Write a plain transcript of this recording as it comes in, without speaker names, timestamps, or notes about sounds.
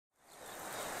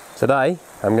Today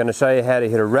I'm going to show you how to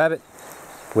hit a rabbit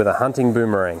with a hunting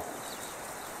boomerang.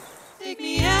 Take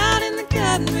me out in the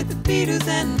garden with the beetles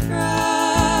and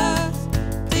frost.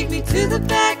 Take me to the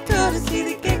back door to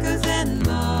see the geckos and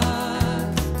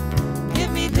moths. Get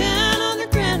me down on the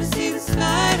ground to see the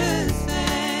spiders'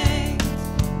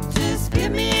 fangs. Just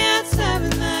get me outside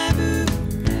with my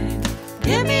boomerang.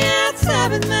 Get me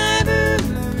outside with my boomerang.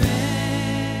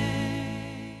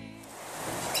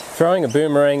 Throwing a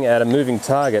boomerang at a moving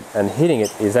target and hitting it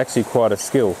is actually quite a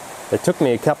skill. It took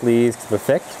me a couple of years to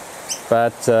perfect,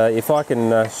 but if I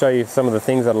can show you some of the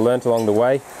things that I learnt along the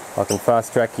way, I can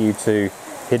fast track you to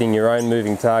hitting your own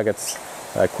moving targets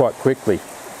quite quickly.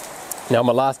 Now, in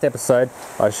my last episode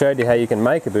I showed you how you can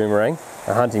make a boomerang,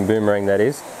 a hunting boomerang that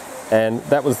is, and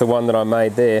that was the one that I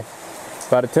made there,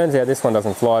 but it turns out this one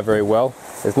doesn't fly very well.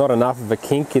 There's not enough of a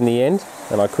kink in the end,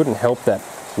 and I couldn't help that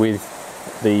with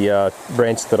the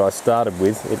branch that I started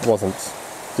with. It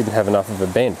didn't have enough of a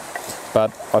bend.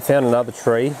 But I found another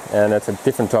tree, and it's a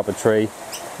different type of tree.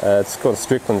 It's got a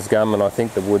Strickland's gum, and I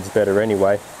think the wood's better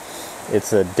anyway.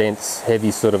 It's a dense,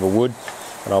 heavy sort of a wood,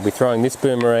 and I'll be throwing this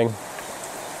boomerang,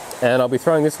 and I'll be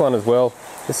throwing this one as well.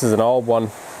 This is an old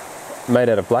one made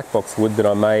out of black box wood that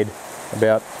I made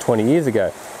about 20 years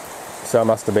ago. So I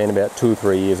must have been about 2 or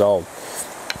 3 years old.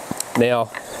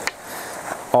 Now,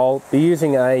 I'll be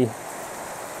using a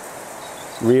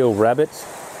real rabbit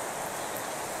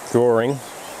drawing.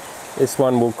 This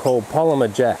one we'll call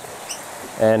Polymer Jack,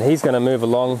 and he's going to move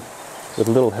along with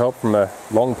a little help from a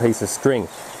long piece of string.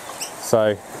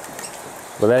 So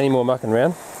without any more mucking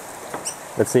around,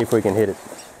 let's see if we can hit it.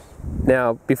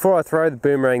 Now, before I throw the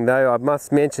boomerang though, I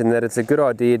must mention that it's a good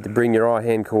idea to bring your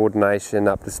eye-hand coordination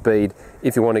up to speed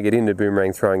if you want to get into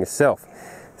boomerang throwing yourself.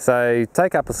 So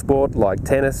take up a sport like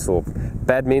tennis or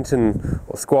badminton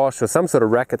or squash or some sort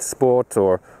of racket sport,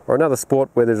 or another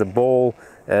sport where there's a ball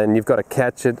and you've got to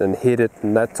catch it and hit it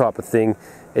and that type of thing.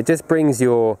 It just brings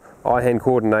your eye-hand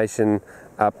coordination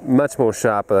up much more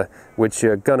sharper, which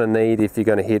you're going to need if you're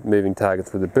going to hit moving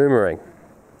targets with a boomerang.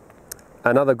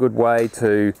 Another good way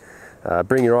to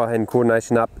bring your eye-hand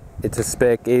coordination up to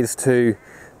spec is to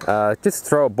just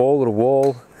throw a ball at a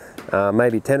wall.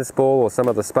 Maybe a tennis ball or some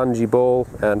other spongy ball,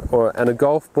 and a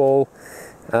golf ball.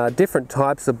 Different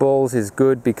types of balls is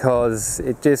good because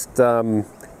it just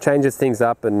changes things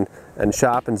up and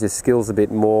sharpens your skills a bit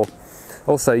more.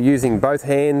 Also using both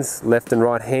hands, left and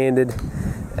right handed,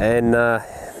 and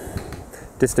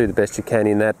just do the best you can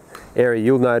in that area.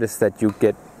 You'll notice that you'll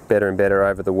get better and better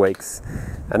over the weeks.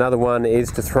 Another one is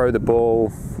to throw the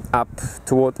ball up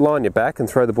line your back and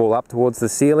throw the ball up towards the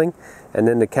ceiling, and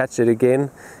then to catch it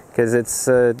again. Because it's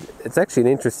actually an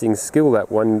interesting skill, that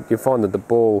one. You find that the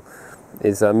ball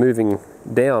is moving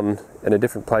down in a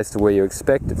different place to where you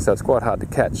expect it, so it's quite hard to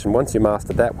catch. And once you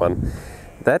master that one,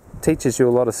 that teaches you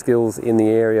a lot of skills in the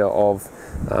area of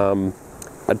an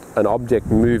object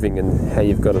moving and how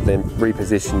you've got to then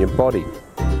reposition your body.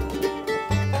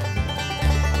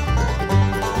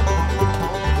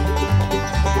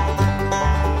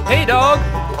 Hey dog,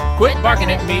 quit barking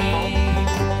at me.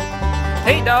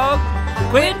 Hey dog,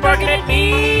 quit barking at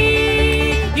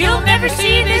me. You'll never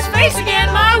see this face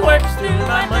again. My work's through,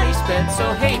 my money's spent.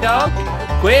 So hey dog,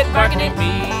 quit barking at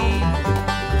me.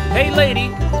 Hey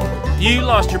lady, you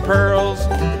lost your pearls.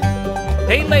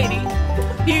 Hey lady,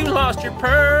 you lost your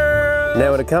pearls.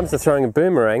 Now when it comes to throwing a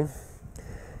boomerang,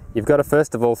 you've got to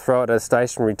first of all throw it at a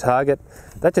stationary target.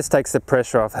 That just takes the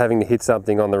pressure off having to hit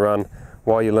something on the run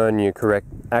while you learn your correct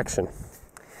action.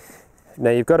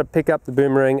 Now you've got to pick up the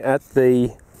boomerang at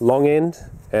the long end,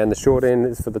 and the short end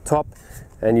is for the top,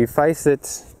 and you face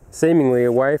it seemingly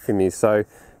away from you, so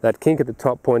that kink at the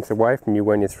top points away from you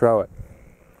when you throw it.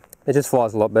 It just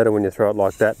flies a lot better when you throw it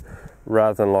like that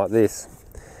rather than like this.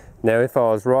 Now if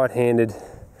I was right-handed,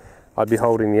 I'd be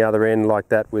holding the other end like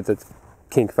that with its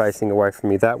kink facing away from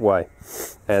me that way,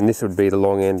 and this would be the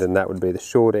long end and that would be the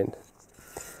short end.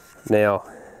 Now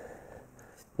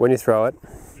when you throw it,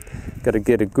 you've got to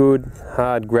get a good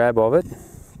hard grab of it.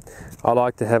 I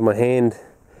like to have my hand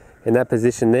in that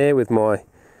position there with my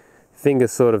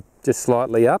fingers sort of just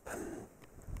slightly up,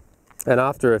 and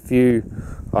after a few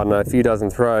dozen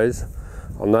throws,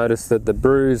 I'll notice that the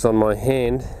bruise on my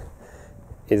hand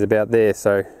is about there,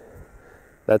 so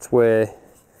that's where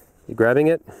you're grabbing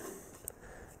it,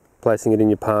 placing it in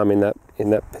your palm in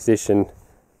that position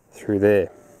through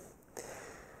there.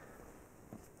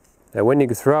 Now when you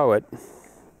throw it,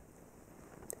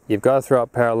 you've got to throw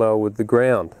it parallel with the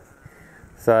ground.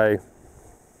 So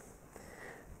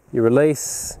you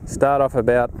release, start off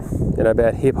about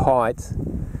hip height,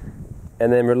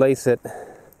 and then release it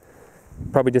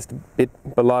probably just a bit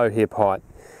below hip height.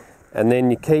 and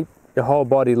then you keep your whole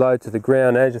body low to the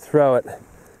ground as you throw it.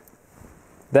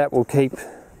 That will keep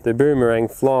the boomerang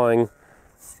flying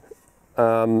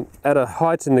at a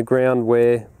height in the ground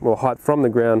where, well, height from the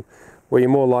ground, where you're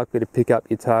more likely to pick up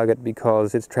your target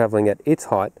because it's traveling at its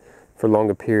height for a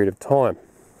longer period of time.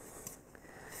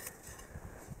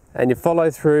 And you follow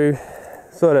through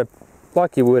sort of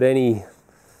like you would any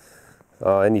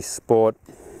sport,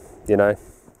 you know,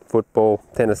 football,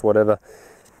 tennis, whatever.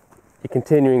 You're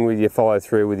continuing with your follow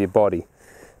through with your body.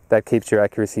 That keeps your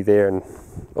accuracy there and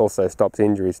also stops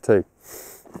injuries too.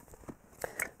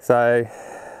 So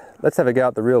let's have a go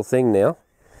at the real thing now.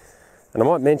 And I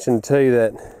might mention too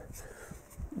that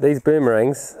these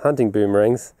boomerangs, hunting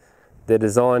boomerangs, they're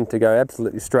designed to go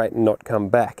absolutely straight and not come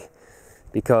back.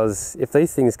 Because if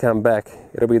these things come back,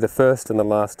 it'll be the first and the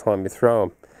last time you throw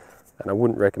them. And I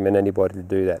wouldn't recommend anybody to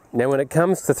do that. Now when it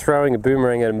comes to throwing a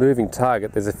boomerang at a moving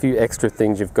target, there's a few extra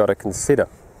things you've got to consider.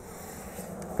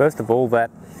 First of all,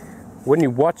 that when you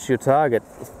watch your target,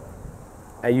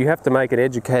 you have to make an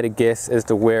educated guess as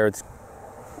to where it's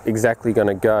exactly going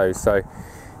to go. So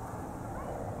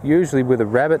usually with a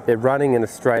rabbit, they're running in a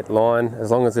straight line.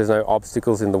 As long as there's no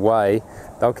obstacles in the way,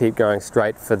 they'll keep going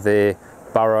straight for their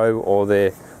burrow or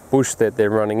their bush that they're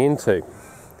running into.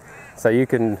 So you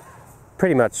can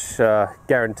pretty much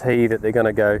guarantee that they're going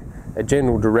to go a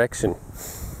general direction.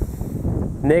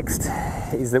 Next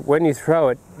is that when you throw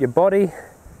it, your body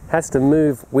has to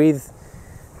move with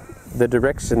the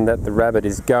direction that the rabbit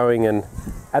is going and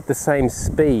at the same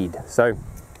speed. So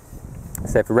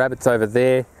if a rabbit's over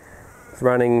there, it's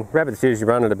running, rabbits usually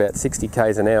run at about 60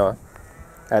 k's an hour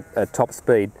at top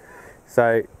speed.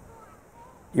 So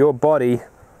your body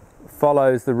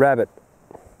follows the rabbit.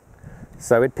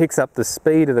 So it picks up the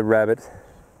speed of the rabbit,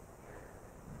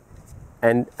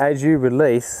 and as you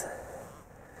release,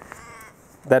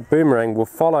 that boomerang will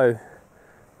follow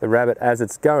the rabbit as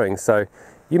it's going. So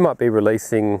you might be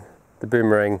releasing the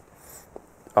boomerang,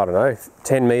 I don't know,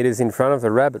 10 meters in front of the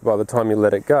rabbit by the time you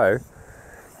let it go,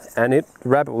 and the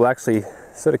rabbit will actually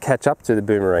sort of catch up to the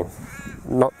boomerang,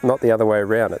 not the other way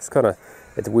around. It's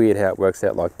weird how it works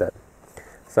out like that.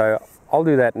 So I'll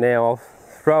do that now. I'll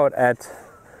throw it at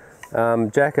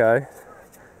Jacko,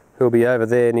 who'll be over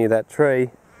there near that tree,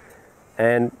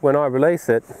 and when I release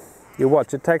it, you'll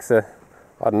watch, it takes I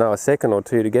don't know, a second or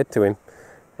two to get to him,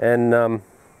 and I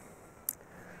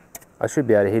should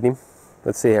be able to hit him.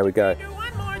 Let's see how we go.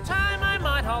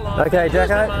 Okay,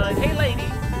 Jacko. Hey lady,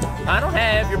 I don't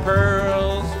have your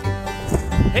pearls.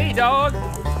 Hey dog,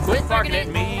 quit barking at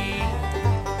me.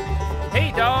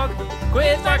 Hey dog,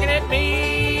 quit barking at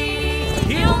me.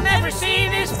 You'll never see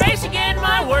this face again.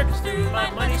 My work's through,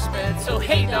 my money's spent. So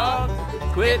hey dog,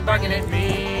 quit barking at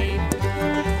me.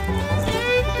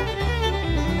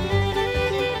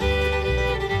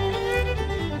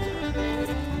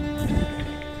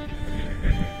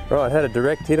 Right, had a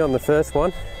direct hit on the first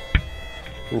one,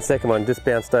 and the second one just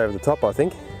bounced over the top, I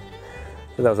think.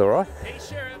 So that was all right. Hey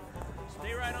sheriff,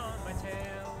 stay right on my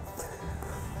tail.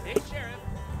 Hey sheriff,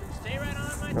 stay right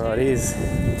on my tail. Right, here's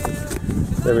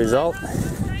the result.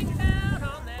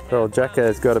 Well,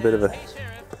 Jacko's got a bit of a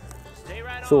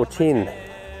sore chin.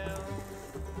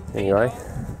 Anyway,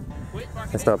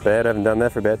 that's not bad. I haven't done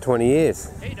that for about 20 years.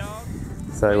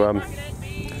 So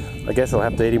I guess I'll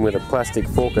have to eat him with a plastic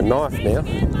fork and knife now.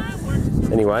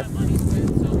 Anyway,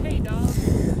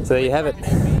 so there you have it.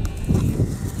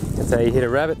 That's how you hit a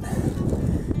rabbit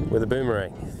with a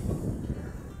boomerang.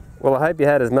 Well, I hope you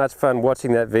had as much fun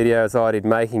watching that video as I did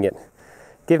making it.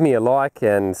 Give me a like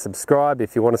and subscribe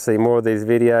if you want to see more of these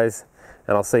videos,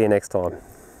 and I'll see you next time.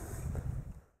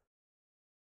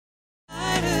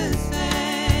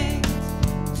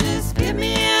 Just get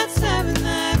me outside with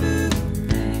my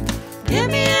boomerang.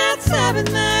 Get me outside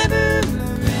with my